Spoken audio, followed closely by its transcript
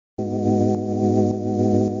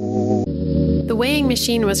The Weighing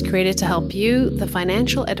Machine was created to help you, the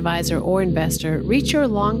financial advisor or investor, reach your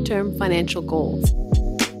long-term financial goals.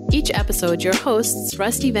 Each episode, your hosts,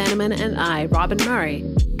 Rusty Vanneman and I, Robin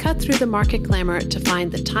Murray, cut through the market glamour to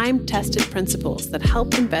find the time-tested principles that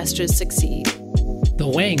help investors succeed.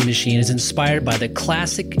 The Weighing Machine is inspired by the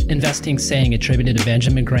classic investing saying attributed to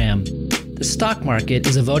Benjamin Graham. The stock market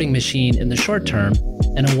is a voting machine in the short term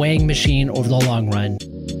and a weighing machine over the long run.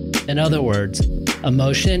 In other words,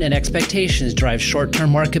 emotion and expectations drive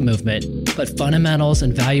short-term market movement, but fundamentals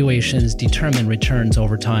and valuations determine returns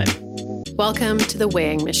over time. Welcome to The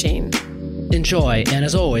Weighing Machine. Enjoy, and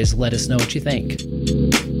as always, let us know what you think.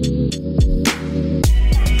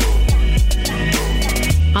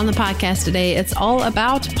 On the podcast today, it's all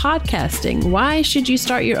about podcasting. Why should you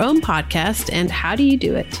start your own podcast, and how do you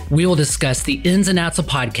do it? We will discuss the ins and outs of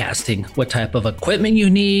podcasting, what type of equipment you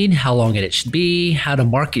need, how long it should be, how to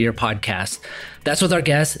market your podcast. That's with our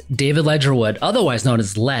guest, David Ledgerwood, otherwise known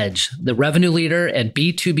as Ledge, the revenue leader and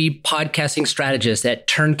B2B podcasting strategist at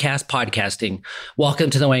Turncast Podcasting. Welcome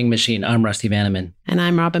to The Weighing Machine. I'm Rusty Vanneman. And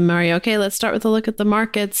I'm Robin Murray. Okay, let's start with a look at the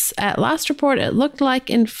markets. At last report, it looked like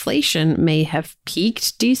inflation may have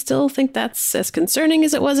peaked. Do you still think that's as concerning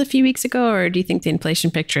as it was a few weeks ago, or do you think the inflation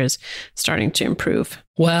picture is starting to improve?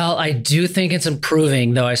 Well, I do think it's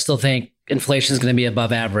improving, though I still think inflation is going to be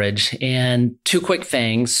above average. And two quick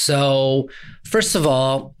things. So first of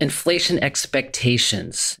all, inflation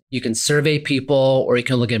expectations. You can survey people or you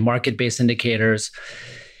can look at market-based indicators.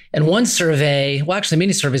 And one survey, well, actually,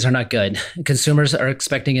 many surveys are not good. Consumers are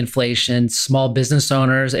expecting inflation. Small business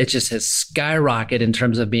owners, it just has skyrocketed in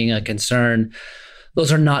terms of being a concern.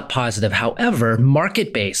 Those are not positive. However,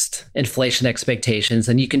 market-based inflation expectations,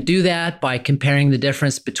 and you can do that by comparing the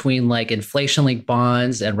difference between like inflation-linked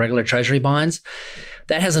bonds and regular treasury bonds.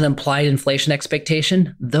 That has an implied inflation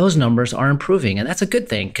expectation. Those numbers are improving, and that's a good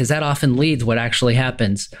thing because that often leads what actually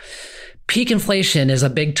happens. Peak inflation is a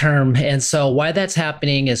big term, and so why that's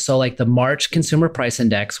happening is so like the March Consumer Price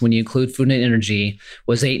Index, when you include food and energy,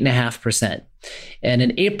 was 8.5%. And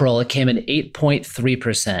in April, it came in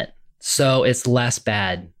 8.3%. So it's less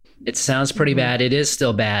bad. It sounds pretty bad. It is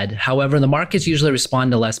still bad. However, the markets usually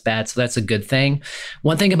respond to less bad. So that's a good thing.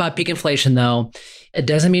 One thing about peak inflation, though, it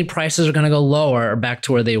doesn't mean prices are going to go lower or back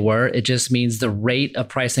to where they were. It just means the rate of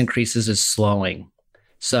price increases is slowing.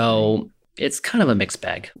 So it's kind of a mixed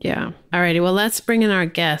bag. Yeah. All righty. Well, let's bring in our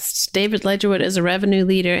guest. David Ledgerwood is a revenue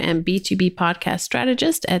leader and B2B podcast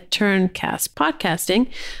strategist at Turncast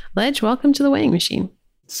Podcasting. Ledge, welcome to The Weighing Machine.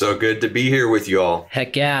 So good to be here with you all.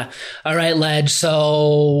 Heck yeah. All right, Ledge.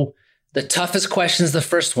 So the toughest question is the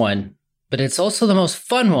first one, but it's also the most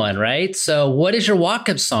fun one, right? So what is your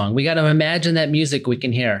walk-up song? We got to imagine that music we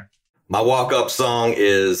can hear. My walk-up song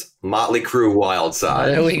is Motley Crue Wild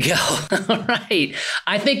Side. There we go. All right.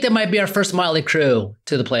 I think that might be our first Motley Crue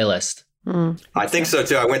to the playlist. I think so,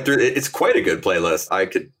 too. I went through it. It's quite a good playlist. I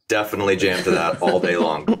could definitely jam to that all day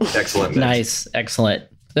long. Excellent mix. Nice. Excellent.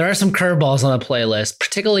 There are some curveballs on the playlist,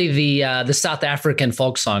 particularly the South African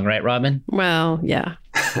folk song, right, Robin? Well, yeah.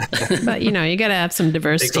 But, you got to have some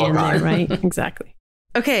diversity in there, right? Exactly.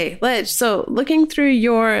 Okay, Ledge. So looking through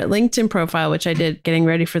your LinkedIn profile, which I did getting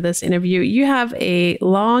ready for this interview, you have a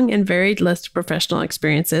long and varied list of professional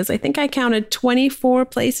experiences. I think I counted 24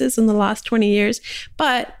 places in the last 20 years,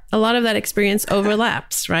 but a lot of that experience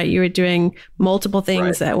overlaps, right? You were doing multiple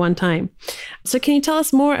things at one time. So can you tell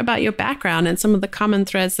us more about your background and some of the common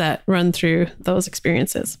threads that run through those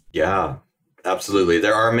experiences? Yeah, absolutely.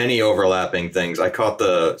 There are many overlapping things. I caught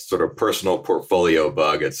the sort of personal portfolio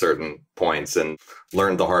bug at certain points and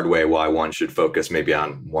learned the hard way why one should focus maybe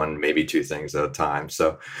on one, maybe two things at a time.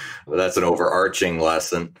 So that's an overarching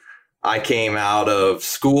lesson. I came out of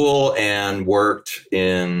school and worked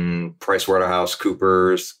in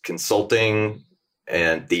PricewaterhouseCoopers consulting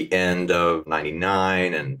at the end of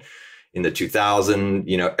 99 and in the 2000,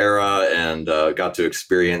 era, and got to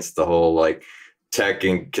experience the whole like tech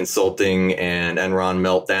and consulting and Enron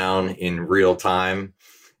meltdown in real time.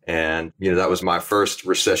 And, that was my first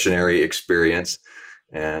recessionary experience.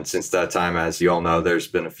 And since that time, as you all know, there's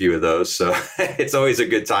been a few of those. So it's always a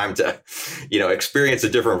good time to, experience a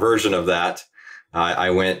different version of that. I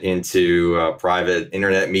went into private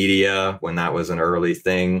internet media when that was an early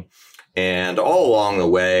thing. And all along the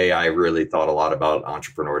way, I really thought a lot about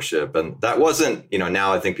entrepreneurship. And that wasn't,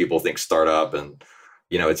 now I think people think startup and,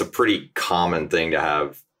 it's a pretty common thing to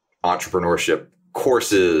have entrepreneurship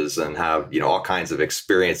courses and have, all kinds of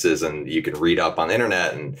experiences, and you can read up on the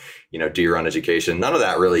internet and, do your own education. None of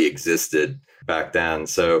that really existed back then.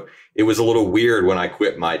 So it was a little weird when I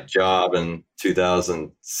quit my job in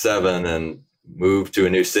 2007 and moved to a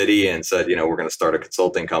new city and said, we're going to start a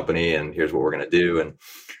consulting company and here's what we're going to do. And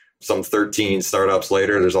some 13 startups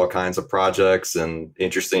later, there's all kinds of projects and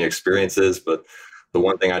interesting experiences. But the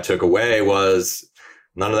one thing I took away was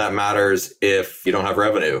none of that matters if you don't have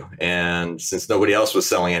revenue. And since nobody else was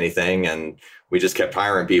selling anything and we just kept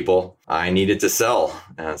hiring people, I needed to sell.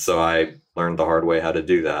 And so I learned the hard way how to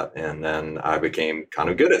do that. And then I became kind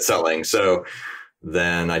of good at selling. So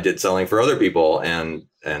then I did selling for other people and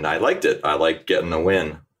I liked it. I liked getting the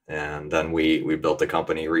win. And then we built a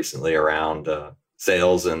company recently around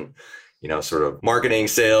sales and, sort of marketing,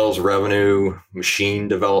 sales, revenue, machine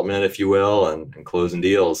development, if you will, and closing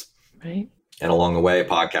deals. Right. And along the way,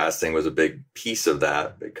 podcasting was a big piece of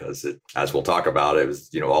that because as we'll talk about, it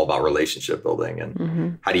was, all about relationship building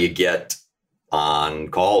and how do you get on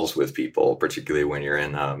calls with people, particularly when you're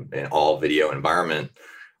in an all video environment.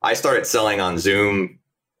 I started selling on Zoom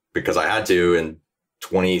because I had to in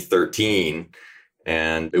 2013.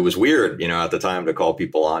 And it was weird, at the time to call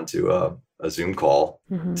people onto a Zoom call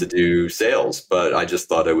to do sales. But I just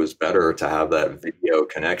thought it was better to have that video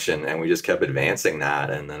connection. And we just kept advancing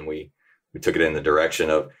that. And then we took it in the direction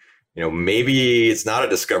of, maybe it's not a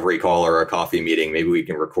discovery call or a coffee meeting. Maybe we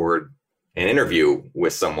can record an interview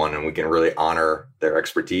with someone and we can really honor their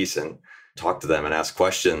expertise and talk to them and ask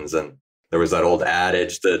questions. And there was that old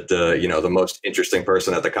adage that, the most interesting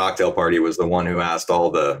person at the cocktail party was the one who asked all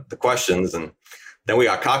the questions. And then we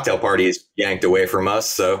got cocktail parties yanked away from us.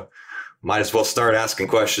 So might as well start asking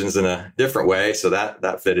questions in a different way. So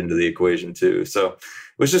that fit into the equation too. So it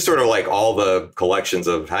was just sort of like all the collections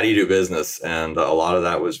of how do you do business? And a lot of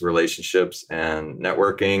that was relationships and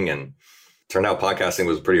networking, and turned out podcasting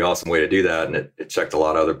was a pretty awesome way to do that. And it checked a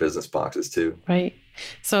lot of other business boxes too. Right.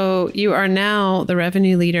 So you are now the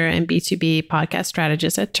revenue leader and B2B podcast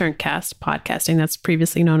strategist at Turncast Podcasting. That's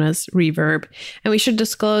previously known as Reverb. And we should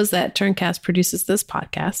disclose that Turncast produces this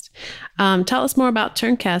podcast. Tell us more about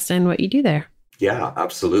Turncast and what you do there. Yeah,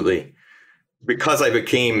 absolutely. Because I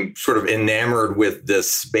became sort of enamored with this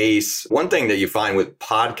space, one thing that you find with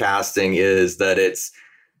podcasting is that it's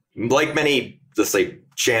like many, let's say,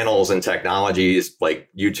 channels and technologies like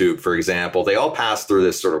YouTube, for example, they all pass through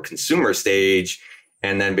this sort of consumer stage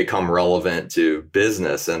and then become relevant to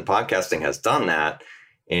business. And podcasting has done that.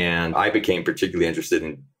 And I became particularly interested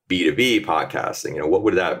in B2B podcasting. What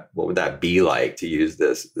would that be like to use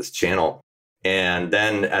this channel? And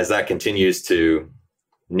then as that continues to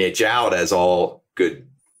niche out, as all good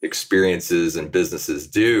experiences and businesses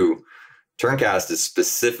do, Turncast is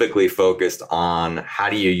specifically focused on how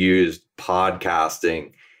do you use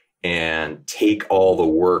podcasting and take all the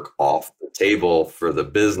work off the table for the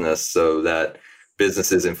business so that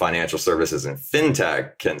businesses in financial services and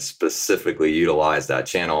fintech can specifically utilize that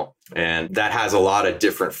channel. And that has a lot of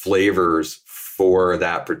different flavors for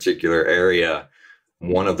that particular area.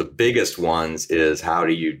 One of the biggest ones is how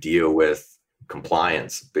do you deal with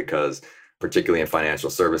compliance? Because particularly in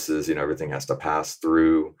financial services, everything has to pass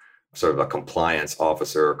through sort of a compliance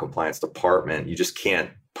officer or compliance department. You just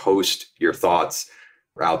can't post your thoughts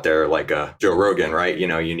out there like a Joe Rogan, right? You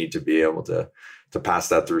need to be able to pass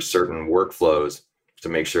that through certain workflows to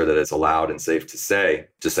make sure that it's allowed and safe to say.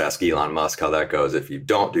 Just ask Elon Musk how that goes if you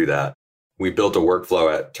don't do that. We built a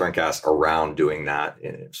workflow at Turncast around doing that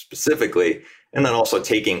specifically, and then also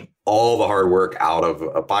taking all the hard work out of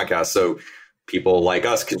a podcast. So people like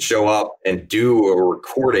us can show up and do a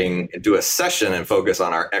recording and do a session and focus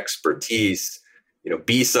on our expertise,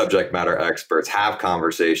 be subject matter experts, have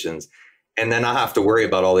conversations, and then not have to worry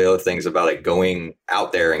about all the other things about it going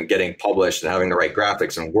out there and getting published and having the right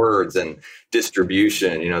graphics and words and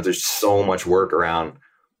distribution. There's so much work around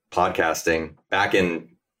podcasting. Back in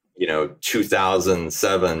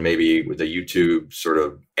 2007, maybe the YouTube sort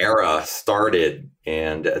of era started.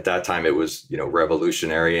 And at that time it was,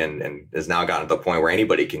 revolutionary and has now gotten to the point where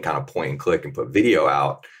anybody can kind of point and click and put video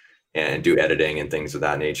out and do editing and things of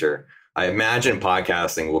that nature. I imagine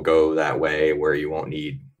podcasting will go that way where you won't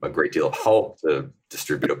need a great deal of help to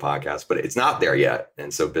distribute a podcast, but it's not there yet.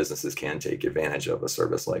 And so businesses can take advantage of a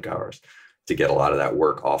service like ours to get a lot of that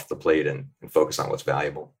work off the plate and focus on what's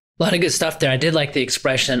valuable. A lot of good stuff there. I did like the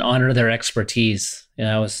expression, honor their expertise.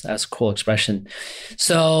 That's a cool expression.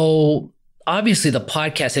 So obviously the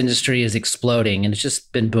podcast industry is exploding and it's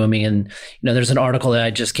just been booming. And, there's an article that I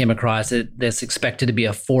just came across that's expected to be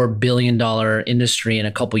a $4 billion industry in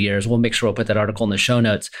a couple of years. We'll make sure we'll put that article in the show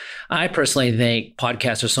notes. I personally think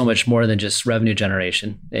podcasts are so much more than just revenue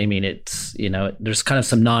generation. I mean, it's, there's kind of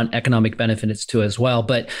some non-economic benefits to it as well.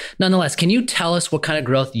 But nonetheless, can you tell us what kind of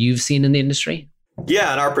growth you've seen in the industry?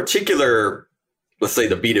 Yeah, in our particular, let's say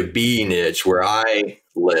the B2B niche where I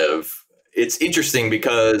live, it's interesting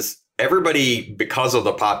because everybody, because of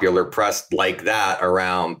the popular press like that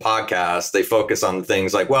around podcasts, they focus on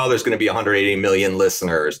things like, well, there's going to be 180 million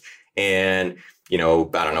listeners. And, I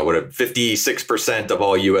don't know, 56% of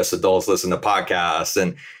all US adults listen to podcasts,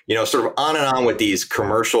 and, sort of on and on with these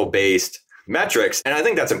commercial based metrics. And I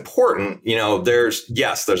think that's important. There's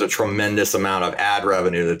a tremendous amount of ad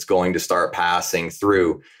revenue that's going to start passing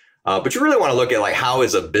through. But you really want to look at, like, how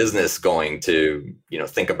is a business going to,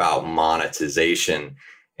 think about monetization?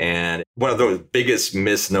 And one of the biggest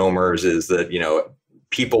misnomers is that,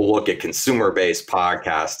 people look at consumer-based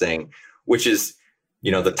podcasting, which is,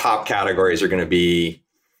 the top categories are going to be,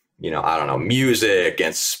 music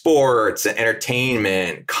and sports and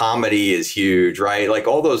entertainment. Comedy is huge, right? Like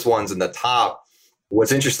all those ones in the top.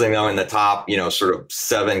 What's interesting, though, in the top, sort of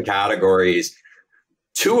 7 categories,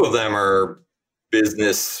 2 of them are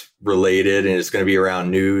business related, and it's going to be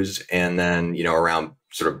around news and then, around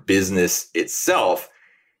sort of business itself.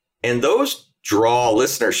 And those draw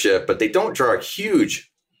listenership, but they don't draw a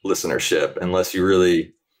huge listenership unless you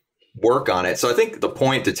really work on it. So I think the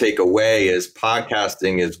point to take away is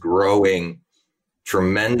podcasting is growing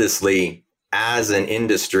tremendously as an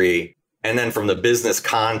industry. And then from the business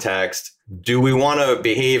context, do we want to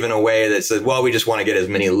behave in a way that says, well, we just want to get as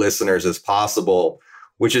many listeners as possible,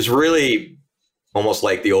 which is really almost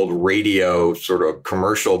like the old radio sort of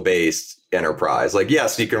commercial based enterprise. Like,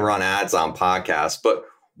 yes, you can run ads on podcasts, but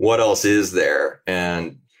what else is there?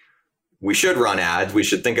 And we should run ads. We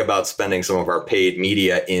should think about spending some of our paid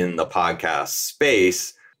media in the podcast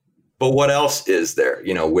space. But what else is there,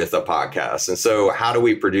 with a podcast? And so how do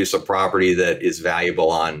we produce a property that is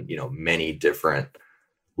valuable on, many different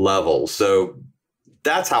levels? So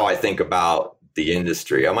that's how I think about the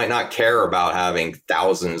industry. I might not care about having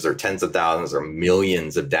thousands or tens of thousands or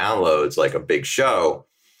millions of downloads like a big show,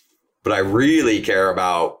 but I really care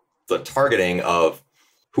about the targeting of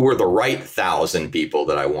who are the right 1,000 people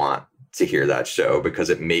that I want to hear that show, because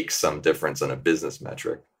it makes some difference in a business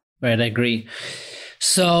metric. Right, I agree.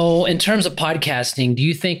 So in terms of podcasting, do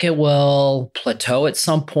you think it will plateau at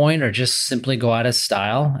some point or just simply go out of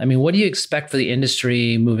style? I mean, what do you expect for the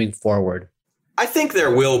industry moving forward? I think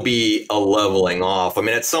there will be a leveling off. I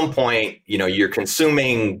mean, at some point, you're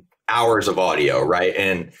consuming hours of audio, right?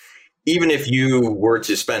 And even if you were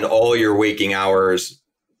to spend all your waking hours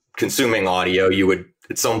consuming audio, you would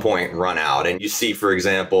at some point run out. And you see, for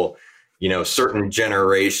example, certain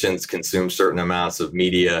generations consume certain amounts of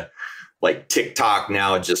media. Like TikTok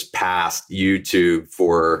now just passed YouTube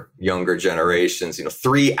for younger generations,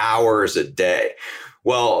 3 hours a day.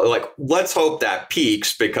 Well, let's hope that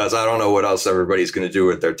peaks, because I don't know what else everybody's going to do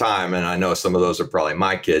with their time. And I know some of those are probably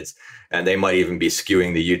my kids, and they might even be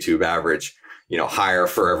skewing the YouTube average, higher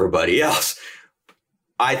for everybody else.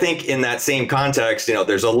 I think in that same context,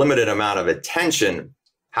 there's a limited amount of attention.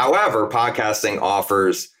 However, podcasting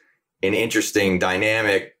offers an interesting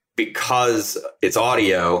dynamic because it's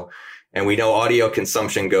audio, and we know audio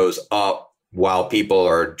consumption goes up while people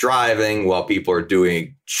are driving, while people are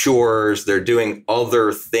doing chores, they're doing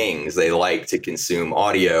other things. They like to consume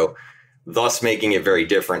audio, thus making it very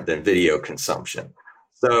different than video consumption.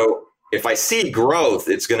 So if I see growth,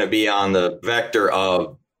 it's going to be on the vector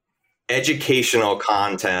of educational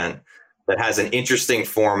content that has an interesting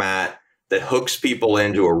format that hooks people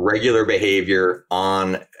into a regular behavior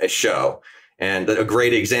on a show. And a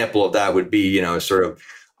great example of that would be, sort of,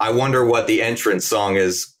 I wonder what the entrance song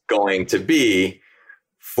is going to be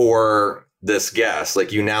for this guest.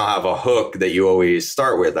 Like, you now have a hook that you always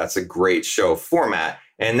start with. That's a great show format.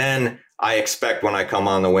 And then I expect when I come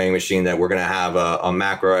on the weighing machine that we're going to have a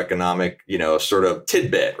macroeconomic, sort of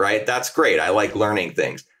tidbit, right? That's great. I like learning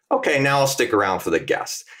things. Okay, now I'll stick around for the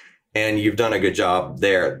guest. And you've done a good job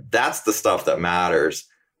there. That's the stuff that matters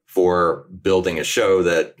for building a show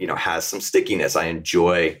that, has some stickiness. I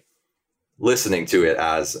enjoy listening to it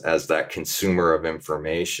as that consumer of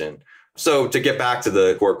information. So to get back to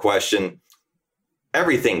the core question,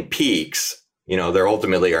 everything peaks. There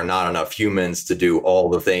ultimately are not enough humans to do all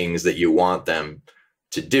the things that you want them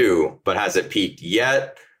to do. But has it peaked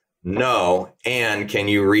yet? No. And can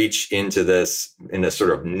you reach into this in a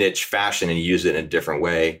sort of niche fashion and use it in a different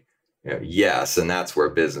way? Yes. And that's where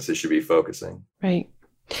businesses should be focusing. Right.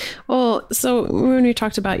 Well, so when we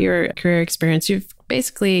talked about your career experience, you've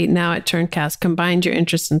basically now at Turncast combined your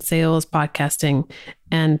interest in sales, podcasting,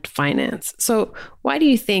 and finance. So why do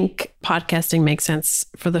you think podcasting makes sense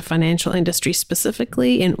for the financial industry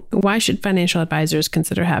specifically? And why should financial advisors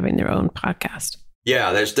consider having their own podcast?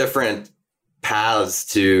 Yeah, there's different paths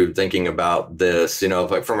to thinking about this.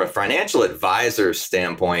 Like from a financial advisor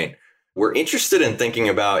standpoint, we're interested in thinking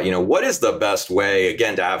about, what is the best way,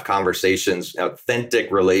 again, to have conversations,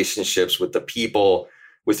 authentic relationships with the people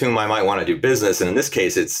with whom I might want to do business. And in this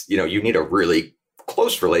case, it's, you need a really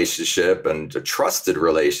close relationship and a trusted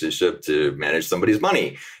relationship to manage somebody's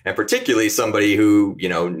money. And particularly somebody who,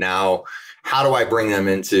 now, how do I bring them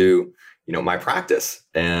into, my practice?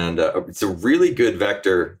 And it's a really good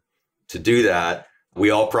vector to do that. We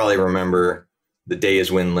all probably remember the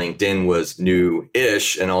days when LinkedIn was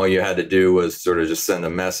new-ish, and all you had to do was sort of just send a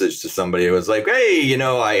message to somebody. It was like, hey,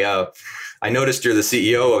 I noticed you're the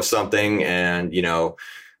CEO of something, and,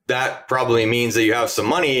 that probably means that you have some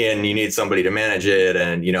money and you need somebody to manage it.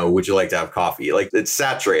 And, would you like to have coffee? Like, it's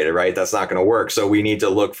saturated, right? That's not going to work. So we need to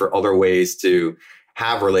look for other ways to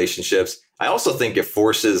have relationships. I also think it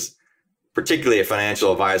forces, particularly a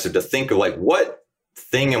financial advisor, to think of like, what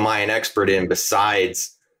thing am I an expert in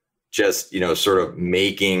besides just, sort of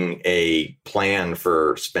making a plan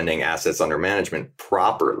for spending assets under management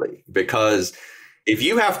properly? Because if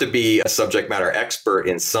you have to be a subject matter expert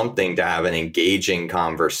in something to have an engaging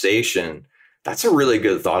conversation, that's a really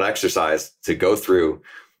good thought exercise to go through.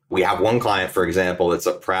 We have one client, for example, it's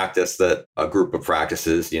a group of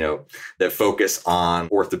practices, that focus on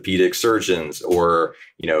orthopedic surgeons or,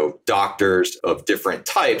 doctors of different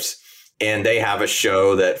types. And they have a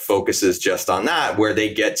show that focuses just on that, where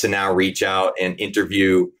they get to now reach out and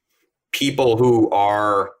interview people who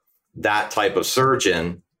are that type of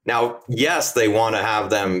surgeon. Now, yes, they want to have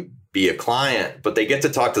them be a client, but they get to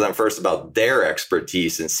talk to them first about their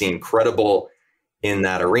expertise and seem credible in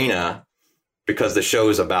that arena because the show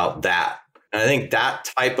is about that. And I think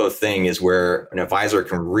that type of thing is where an advisor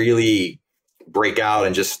can really break out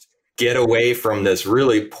and just get away from this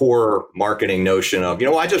really poor marketing notion of,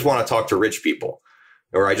 I just want to talk to rich people,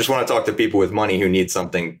 or I just want to talk to people with money who need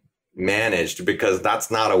something managed, because that's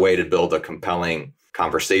not a way to build a compelling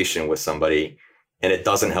conversation with somebody. And it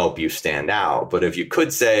doesn't help you stand out. But if you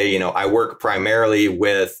could say, I work primarily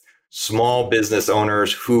with small business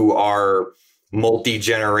owners who are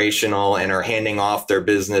multi-generational and are handing off their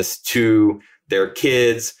business to their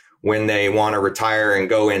kids when they want to retire and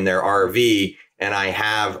go in their RV, and I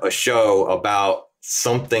have a show about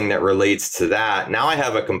something that relates to that, now I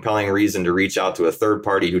have a compelling reason to reach out to a third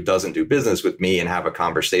party who doesn't do business with me and have a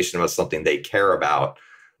conversation about something they care about,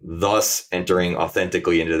 thus entering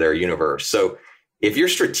authentically into their universe. So if you're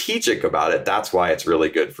strategic about it, that's why it's really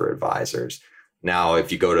good for advisors. Now,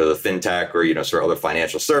 if you go to the fintech or, sort of other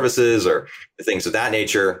financial services or things of that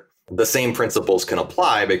nature, the same principles can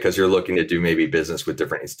apply because you're looking to do maybe business with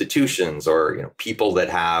different institutions or, people that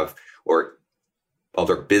have, or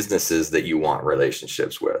other businesses that you want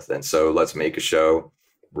relationships with. And so let's make a show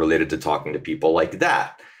related to talking to people like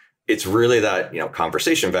that. It's really that,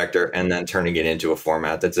 conversation vector, and then turning it into a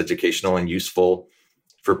format that's educational and useful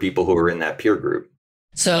for people who are in that peer group.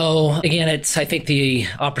 So again, it's, I think, the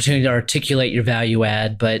opportunity to articulate your value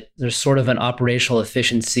add, but there's sort of an operational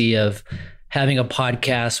efficiency of having a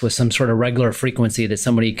podcast with some sort of regular frequency that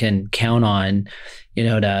somebody can count on.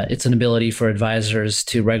 It's an ability for advisors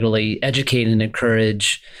to regularly educate and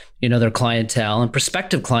encourage, their clientele and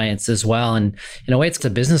prospective clients as well. And in a way, it's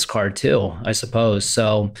a business card too, I suppose.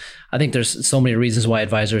 So I think there's so many reasons why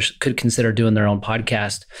advisors could consider doing their own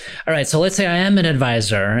podcast. All right. So let's say I am an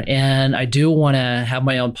advisor and I do want to have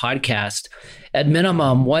my own podcast. At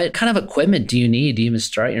minimum, what kind of equipment do you need to even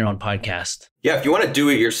start your own podcast? Yeah, if you want to do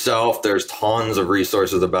it yourself, there's tons of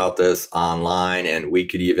resources about this online. And we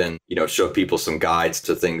could even, show people some guides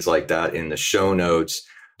to things like that in the show notes.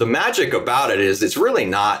 The magic about it is it's really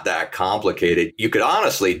not that complicated. You could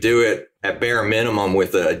honestly do it at bare minimum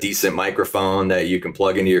with a decent microphone that you can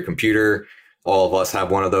plug into your computer. All of us have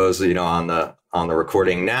one of those, on the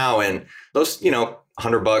recording now. And those,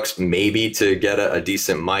 $100 maybe to get a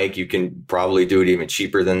decent mic. You can probably do it even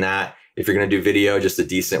cheaper than that. If you're going to do video, just a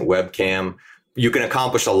decent webcam. You can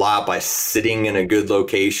accomplish a lot by sitting in a good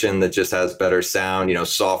location that just has better sound,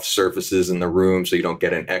 soft surfaces in the room so you don't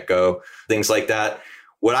get an echo, things like that.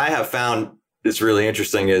 What I have found is really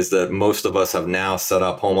interesting is that most of us have now set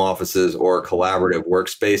up home offices or collaborative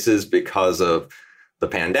workspaces because of the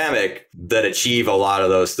pandemic that achieve a lot of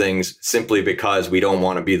those things simply because we don't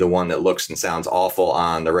want to be the one that looks and sounds awful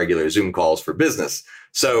on the regular Zoom calls for business.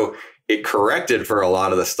 So it corrected for a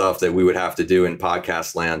lot of the stuff that we would have to do in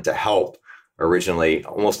podcast land to help. Originally,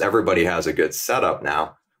 almost everybody has a good setup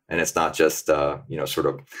now. And it's not just, sort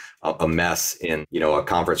of a mess in, a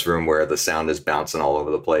conference room where the sound is bouncing all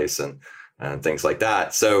over the place and things like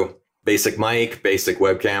that. So basic mic, basic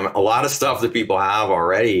webcam, a lot of stuff that people have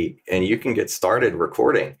already, and you can get started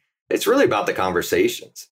recording. It's really about the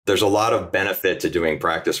conversations. There's a lot of benefit to doing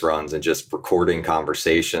practice runs and just recording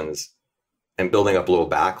conversations and building up a little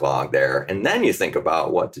backlog there. And then you think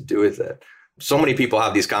about what to do with it. So many people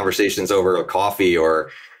have these conversations over a coffee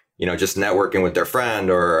or, just networking with their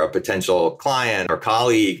friend or a potential client or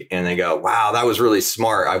colleague. And they go, wow, that was really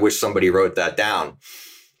smart. I wish somebody wrote that down.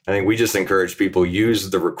 I think we just encourage people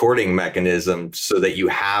use the recording mechanism so that you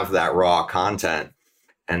have that raw content,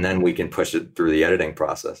 and then we can push it through the editing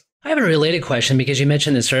process. I have a related question because you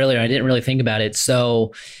mentioned this earlier. I didn't really think about it.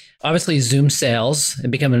 So obviously Zoom sales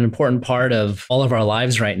have become an important part of all of our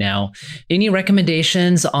lives right now. Any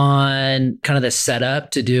recommendations on kind of the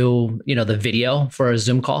setup to do, the video for a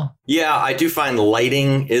Zoom call? Yeah, I do find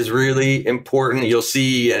lighting is really important. You'll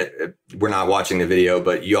see, we're not watching the video,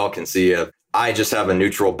 but you all can see I just have a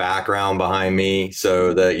neutral background behind me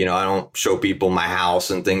so that, I don't show people my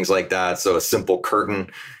house and things like that. So a simple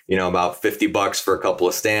curtain, about $50 for a couple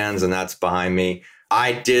of stands, and that's behind me.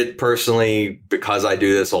 I did personally, because I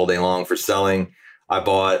do this all day long for selling, I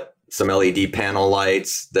bought some LED panel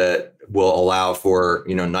lights that will allow for,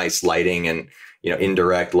 nice lighting and,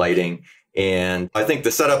 indirect lighting. And I think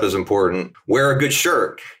the setup is important. Wear a good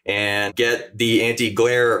shirt and get the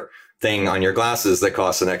anti-glare thing on your glasses that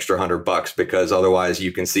costs an extra $100 because otherwise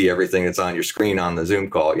you can see everything that's on your screen on the Zoom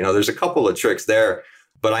call. There's a couple of tricks there,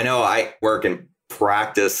 but I know I work in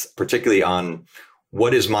practice, particularly on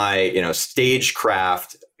what is my,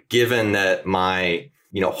 stagecraft, given that my,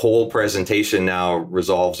 whole presentation now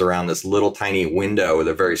resolves around this little tiny window with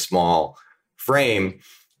a very small frame.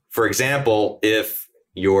 For example, if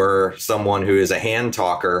you're someone who is a hand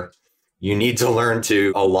talker, you need to learn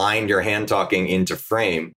to align your hand talking into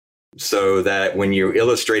frame so that when you're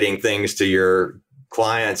illustrating things to your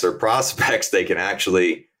clients or prospects, they can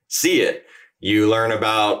actually see it. You learn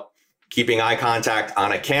about keeping eye contact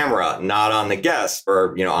on a camera, not on the guest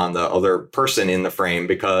or, on the other person in the frame,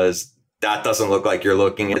 because that doesn't look like you're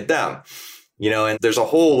looking at them, and there's a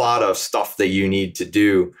whole lot of stuff that you need to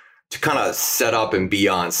do to kind of set up and be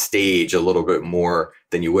on stage a little bit more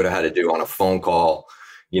than you would have had to do on a phone call,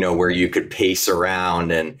 where you could pace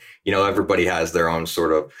around and, everybody has their own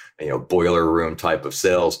sort of, boiler room type of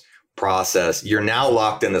sales process. You're now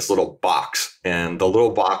locked in this little box, and the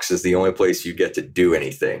little box is the only place you get to do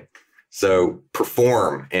anything. So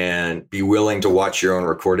perform and be willing to watch your own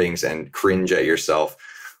recordings and cringe at yourself,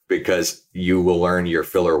 because you will learn your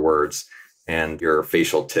filler words and your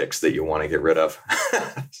facial tics that you want to get rid of.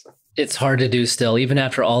 It's hard to do still, even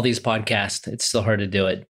after all these podcasts, it's still hard to do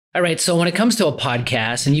it. All right. So when it comes to a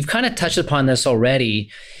podcast, and you've kind of touched upon this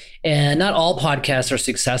already, and not all podcasts are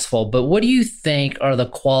successful, but what do you think are the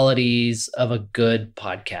qualities of a good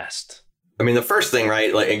podcast? I mean, the first thing,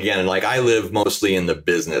 right? Like I live mostly in the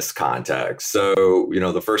business context. So,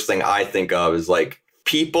 the first thing I think of is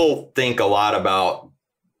people think a lot about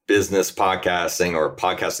business podcasting or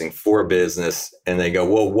podcasting for business. And they go,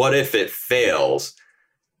 well, what if it fails?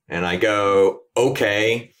 And I go,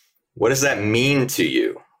 okay, what does that mean to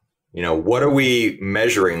you? What are we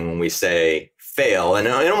measuring when we say fail? And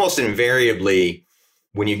almost invariably,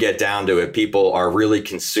 when you get down to it, people are really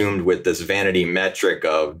consumed with this vanity metric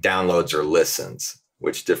of downloads or listens,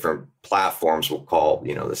 which different platforms will call,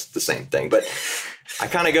 this the same thing. But I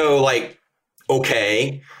kind of go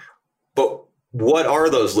okay, but what are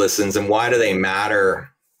those listens and why do they matter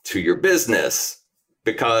to your business?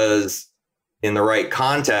 Because in the right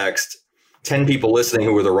context, 10 people listening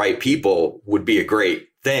who are the right people would be a great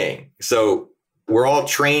thing. So we're all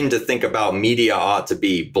trained to think about media ought to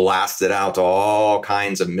be blasted out to all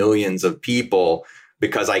kinds of millions of people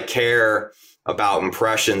because I care about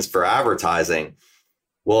impressions for advertising.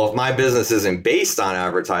 Well, if my business isn't based on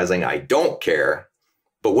advertising, I don't care.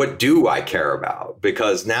 But what do I care about?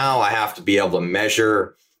 Because now I have to be able to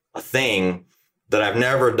measure a thing that I've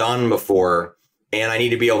never done before. And I need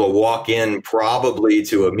to be able to walk in probably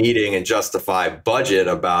to a meeting and justify budget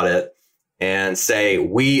about it and say,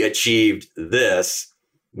 we achieved this,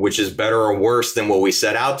 which is better or worse than what we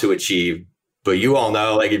set out to achieve. But you all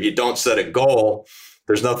know, if you don't set a goal,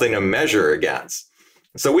 there's nothing to measure against.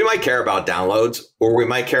 So we might care about downloads, or we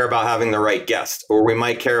might care about having the right guest, or we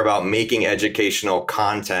might care about making educational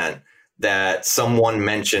content that someone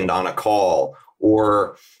mentioned on a call,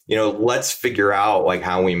 or, let's figure out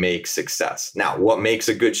how we make success. Now, what makes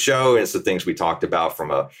a good show is the things we talked about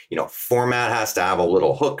from a, format has to have a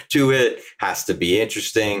little hook to it, has to be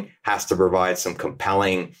interesting, has to provide some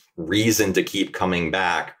compelling reason to keep coming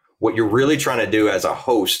back. What you're really trying to do as a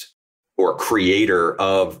host or creator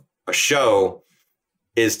of a show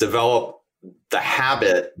is develop the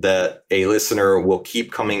habit that a listener will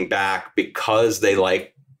keep coming back because they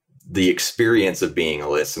like the experience of being a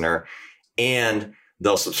listener, and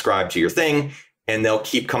they'll subscribe to your thing, and they'll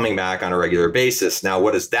keep coming back on a regular basis. Now,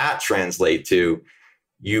 what does that translate to?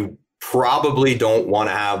 You probably don't want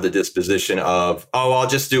to have the disposition of, oh, I'll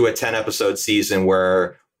just do a 10 episode season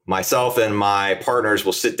where myself and my partners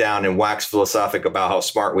will sit down and wax philosophic about how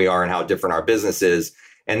smart we are and how different our business is.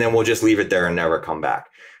 And then we'll just leave it there and never come back.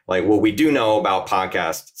 Like, what we do know about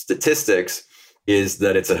podcast statistics is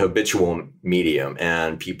that it's a habitual medium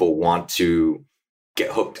and people want to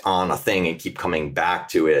get hooked on a thing and keep coming back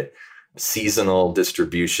to it. Seasonal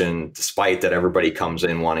distribution, despite that everybody comes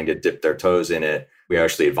in wanting to dip their toes in it, we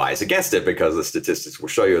actually advise against it because the statistics will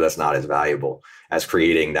show you that's not as valuable as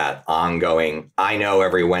creating that ongoing, I know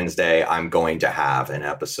every Wednesday I'm going to have an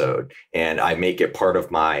episode and I make it part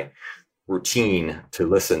of my routine to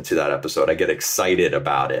listen to that episode. I get excited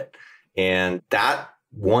about it. And that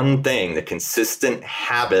one thing, the consistent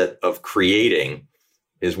habit of creating,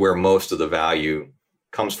 is where most of the value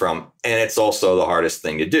comes from. And it's also the hardest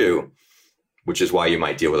thing to do, which is why you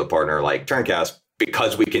might deal with a partner like Turncast,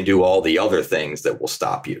 because we can do all the other things that will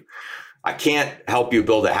stop you. I can't help you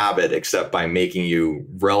build a habit except by making you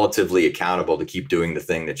relatively accountable to keep doing the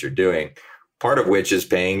thing that you're doing, part of which is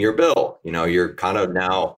paying your bill. You know, you're kind of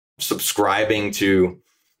now subscribing to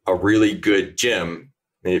a really good gym.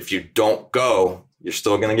 And if you don't go, you're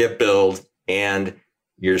still going to get billed and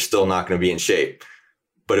you're still not going to be in shape.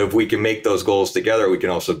 But if we can make those goals together, we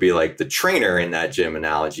can also be like the trainer in that gym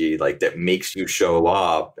analogy, like that makes you show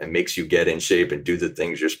up and makes you get in shape and do the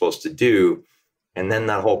things you're supposed to do. And then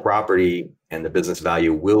that whole property and the business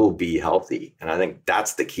value will be healthy. And I think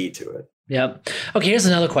that's the key to it. Yep. Okay, here's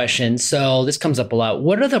another question. So this comes up a lot.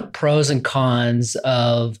 What are the pros and cons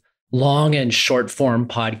of long and short form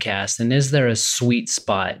podcasts? And is there a sweet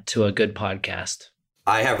spot to a good podcast?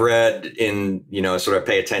 I have read in, sort of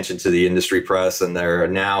pay attention to the industry press, and there are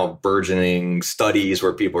now burgeoning studies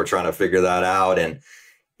where people are trying to figure that out, and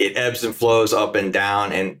it ebbs and flows up and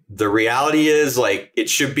down. And the reality is, like, it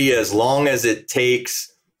should be as long as it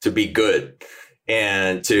takes to be good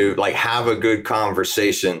and to like have a good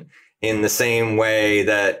conversation, in the same way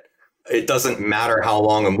that it doesn't matter how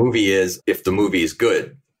long a movie is if the movie is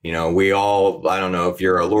good. We all, I don't know if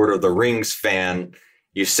you're a Lord of the Rings fan,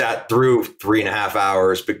 you sat through 3.5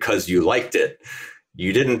 hours because you liked it.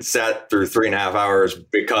 You didn't sat through 3.5 hours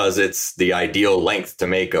because it's the ideal length to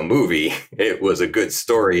make a movie. It was a good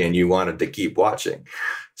story and you wanted to keep watching.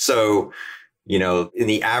 So, in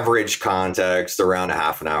the average context, around a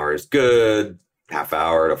half an hour is good. Half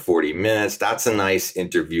hour to 40 minutes. That's a nice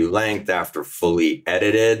interview length after fully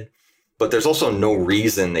edited. But there's also no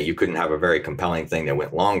reason that you couldn't have a very compelling thing that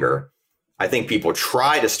went longer. I think people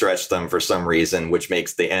try to stretch them for some reason, which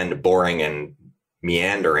makes the end boring and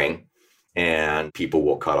meandering, and people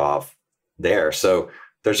will cut off there. So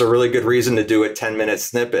there's a really good reason to do a 10-minute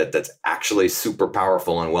snippet that's actually super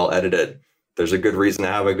powerful and well edited. There's a good reason to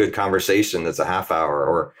have a good conversation that's a half hour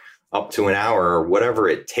or up to an hour or whatever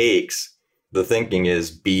it takes. The thinking is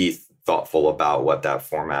be thoughtful about what that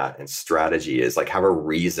format and strategy is. Like, have a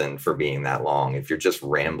reason for being that long. If you're just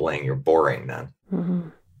rambling, you're boring then. Mm-hmm.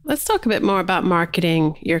 Let's talk a bit more about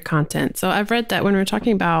marketing your content. So I've read that when we're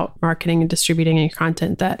talking about marketing and distributing your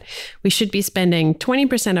content, that we should be spending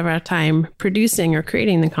 20% of our time producing or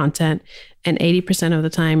creating the content and 80% of the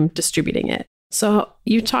time distributing it. So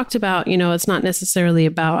you talked about, it's not necessarily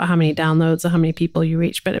about how many downloads or how many people you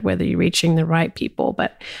reach, but whether you're reaching the right people.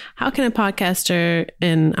 But how can a podcaster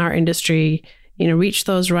in our industry, reach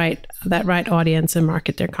that right audience and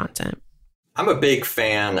market their content? I'm a big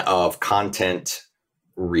fan of content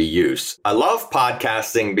reuse. I love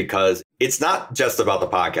podcasting because it's not just about the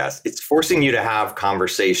podcast. It's forcing you to have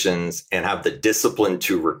conversations and have the discipline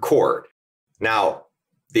to record. Now,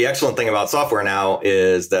 the excellent thing about software now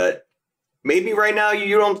is that maybe right now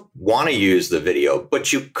you don't want to use the video,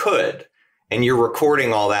 but you could. And you're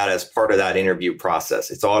recording all that as part of that interview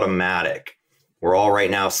process. It's automatic. We're all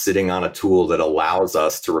right now sitting on a tool that allows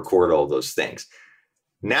us to record all those things.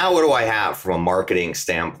 Now, what do I have from a marketing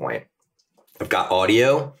standpoint? I've got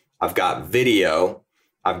audio, I've got video,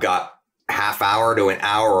 I've got half hour to an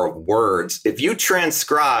hour of words. If you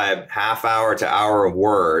transcribe half hour to hour of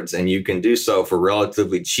words, and you can do so for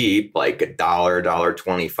relatively cheap, like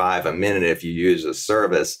 $1.25 a minute if you use a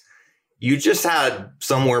service, you just had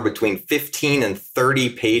somewhere between 15 and 30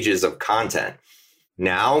 pages of content.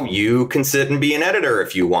 Now you can sit and be an editor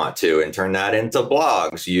if you want to and turn that into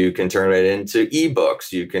blogs. You can turn it into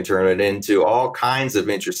ebooks. You can turn it into all kinds of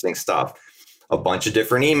interesting stuff. A bunch of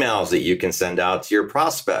different emails that you can send out to your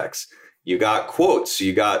prospects. You got quotes,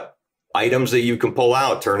 you got items that you can pull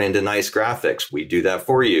out, turn into nice graphics. We do that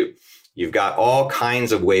for you. You've got all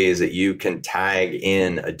kinds of ways that you can tag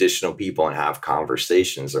in additional people and have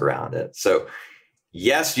conversations around it. So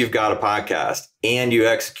yes, you've got a podcast and you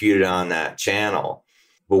executed on that channel.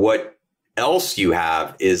 But what else you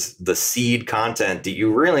have is the seed content that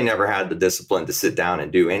you really never had the discipline to sit down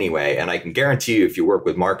and do anyway. And I can guarantee you, if you work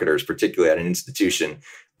with marketers, particularly at an institution,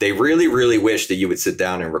 they really, really wish that you would sit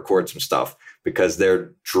down and record some stuff because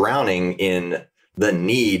they're drowning in the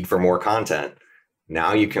need for more content.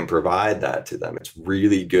 Now you can provide that to them. It's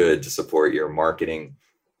really good to support your marketing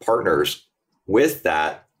partners with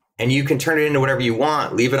that. And you can turn it into whatever you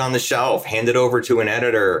want, leave it on the shelf, hand it over to an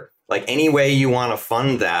editor, like any way you want to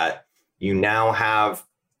fund that. You now have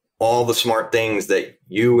all the smart things that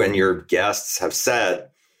you and your guests have said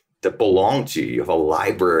that belong to you. You have a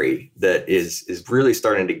library that is really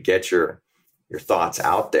starting to get your thoughts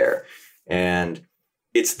out there. And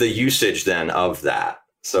it's the usage then of that.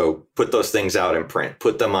 So put those things out in print,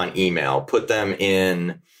 put them on email, put them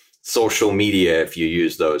in social media if you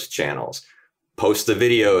use those channels, post the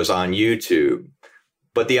videos on YouTube.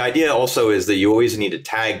 But the idea also is that you always need to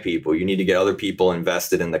tag people. You need to get other people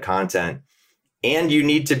invested in the content. And you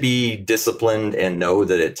need to be disciplined and know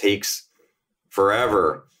that it takes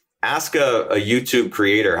forever. Ask a YouTube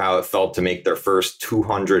creator how it felt to make their first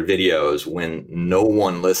 200 videos when no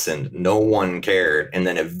one listened, no one cared. And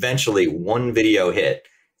then eventually one video hit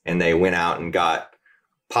and they went out and got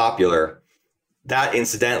popular. That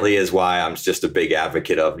incidentally is why I'm just a big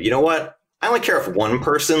advocate of, you know what? I only care if one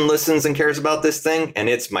person listens and cares about this thing, and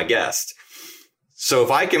it's my guest. So if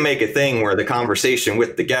I can make a thing where the conversation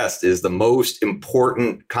with the guest is the most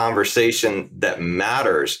important conversation that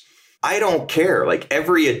matters, I don't care. Like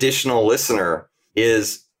every additional listener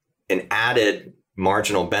is an added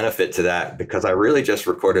marginal benefit to that because I really just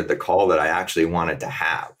recorded the call that I actually wanted to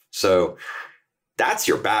have. So that's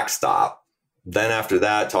your backstop. Then after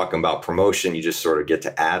that, talking about promotion, you just sort of get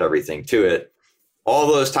to add everything to it. All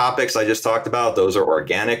those topics I just talked about, those are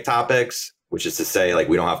organic topics, which is to say, like,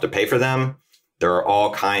 we don't have to pay for them. There are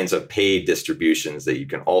all kinds of paid distributions that you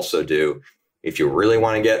can also do. If you really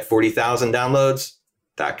want to get 40,000 downloads,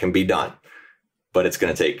 that can be done. But it's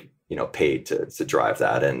going to take, paid to drive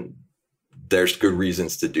that. And there's good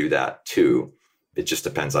reasons to do that too. It just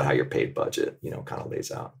depends on how your paid budget, kind of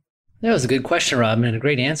lays out. That was a good question, Rob, and a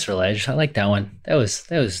great answer, Ledge. I like that one. That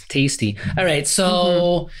was tasty. All right.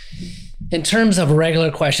 So in terms of regular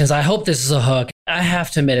questions, I hope this is a hook. I have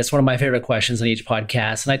to admit, it's one of my favorite questions on each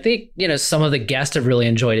podcast. And I think, some of the guests have really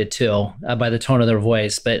enjoyed it too, by the tone of their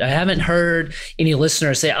voice. But I haven't heard any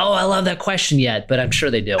listeners say, oh, I love that question yet, but I'm sure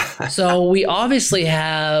they do. So we obviously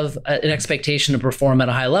have an expectation to perform at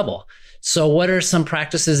a high level. So what are some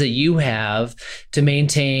practices that you have to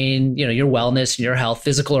maintain, your wellness and your health,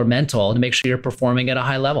 physical or mental, to make sure you're performing at a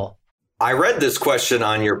high level? I read this question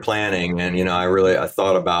on your planning and, I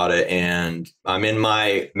thought about it, and I'm in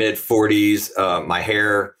my mid 40s. My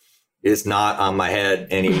hair is not on my head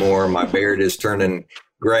anymore. My beard is turning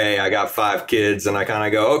gray. I got 5 kids and I kind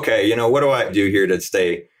of go, okay, what do I do here to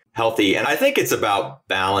stay healthy? And I think it's about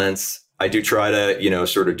balance. I do try to,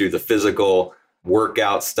 sort of do the physical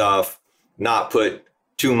workout stuff, not put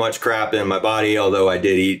too much crap in my body, although I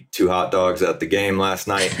did eat 2 hot dogs at the game last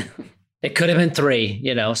night. It could have been 3,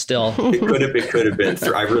 still. It could have been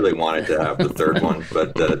 3. I really wanted to have the 3rd one,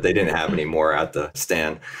 but they didn't have any more at the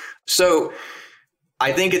stand. So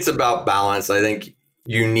I think it's about balance. I think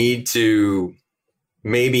you need to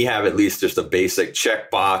maybe have at least just a basic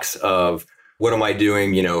checkbox of what am I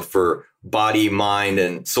doing, for body, mind,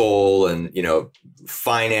 and soul, and,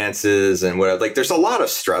 finances and whatever. Like, there's a lot of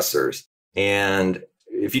stressors. And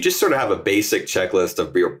if you just sort of have a basic checklist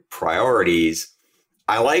of your priorities,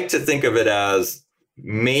 I like to think of it as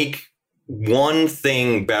make one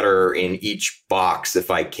thing better in each box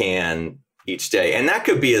if I can each day. And that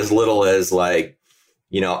could be as little as like,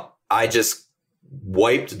 I just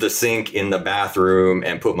wiped the sink in the bathroom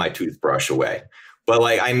and put my toothbrush away. But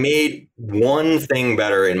like I made one thing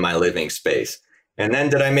better in my living space. And then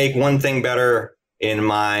did I make one thing better in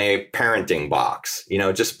my parenting box?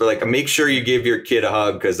 Just like make sure you give your kid a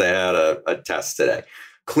hug because they had a test today.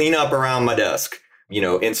 Clean up around my desk.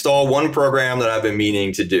 Install one program that I've been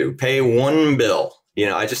meaning to do, pay one bill.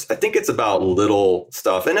 I think it's about little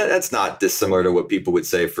stuff. And that's not dissimilar to what people would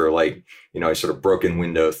say for like, sort of broken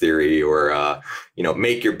window theory or,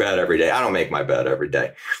 make your bed every day. I don't make my bed every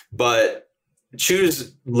day, but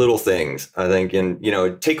choose little things, I think, and,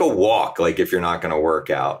 take a walk, like if you're not going to work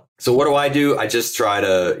out. So what do? I just try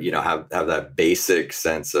to, have that basic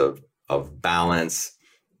sense of balance.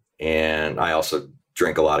 And I also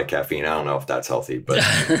drink a lot of caffeine. I don't know if that's healthy, but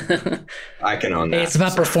I can own that. It's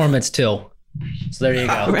about performance too. So there you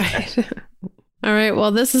go. Right. All right.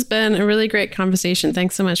 Well, this has been a really great conversation.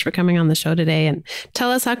 Thanks so much for coming on the show today. And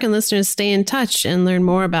tell us, how can listeners stay in touch and learn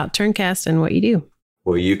more about Turncast and what you do?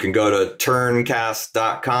 Well, you can go to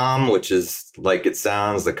turncast.com, which is like it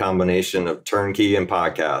sounds, the combination of turnkey and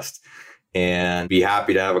podcast. And be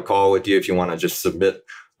happy to have a call with you if you want to just submit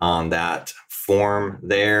on that form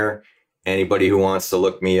there. Anybody who wants to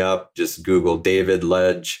look me up, just Google David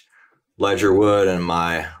Ledgerwood and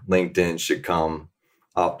my LinkedIn should come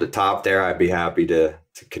up the top there. I'd be happy to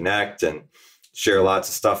connect and share lots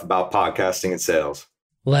of stuff about podcasting and sales.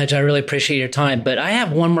 Ledge, I really appreciate your time, but I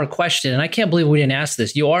have one more question, and I can't believe we didn't ask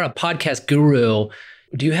this. You are a podcast guru.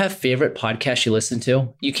 Do you have favorite podcasts you listen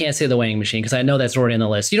to? You can't say The Weighing Machine because I know that's already on the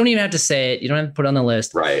list. You don't even have to say it. You don't have to put it on the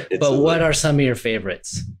list. Right. But what are some of your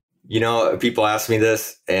favorites? You know, people ask me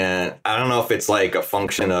this, and I don't know if it's like a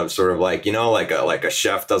function of sort of like, you know, like a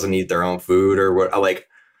chef doesn't eat their own food or what. Like,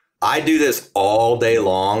 I do this all day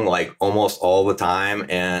long, like almost all the time.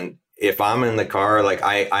 And if I'm in the car, like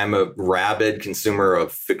I'm a rabid consumer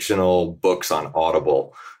of fictional books on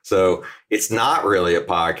Audible. So it's not really a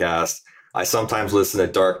podcast. I sometimes listen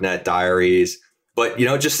to Darknet Diaries, but, you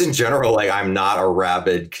know, just in general, like I'm not a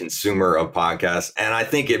rabid consumer of podcasts. And I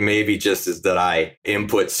think it maybe just is that I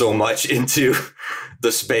input so much into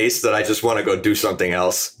the space that I just want to go do something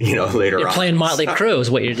else, you know, later on. You're playing Motley Crue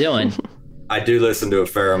is what you're doing. I do listen to a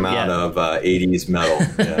fair amount of 80s metal.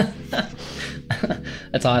 Yeah.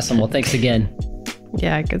 That's awesome. Well, thanks again.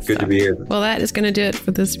 Yeah, good stuff. Good to be here. Well, that is going to do it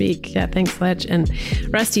for this week. Yeah, thanks, Ledge. And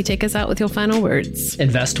Rusty, take us out with your final words.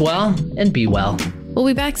 Invest well and be well. We'll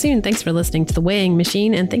be back soon. Thanks for listening to The Weighing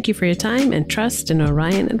Machine, and thank you for your time and trust in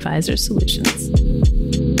Orion Advisor Solutions.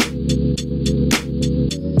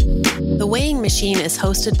 The Weighing Machine is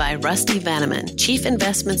hosted by Rusty Vanneman, Chief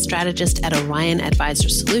Investment Strategist at Orion Advisor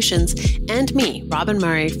Solutions, and me, Robin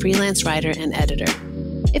Murray, freelance writer and editor.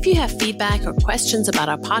 If you have feedback or questions about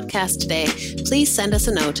our podcast today, please send us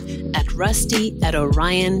a note at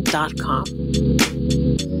rusty@orion.com.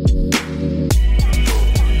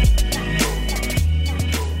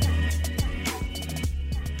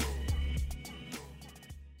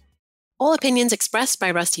 All opinions expressed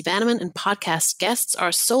by Rusty Vanneman and podcast guests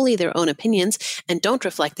are solely their own opinions and don't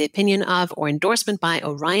reflect the opinion of or endorsement by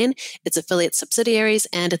Orion, its affiliate subsidiaries,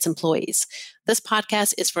 and its employees. This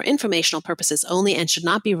podcast is for informational purposes only and should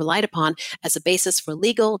not be relied upon as a basis for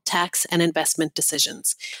legal, tax, and investment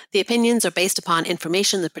decisions. The opinions are based upon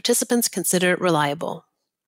information the participants consider reliable.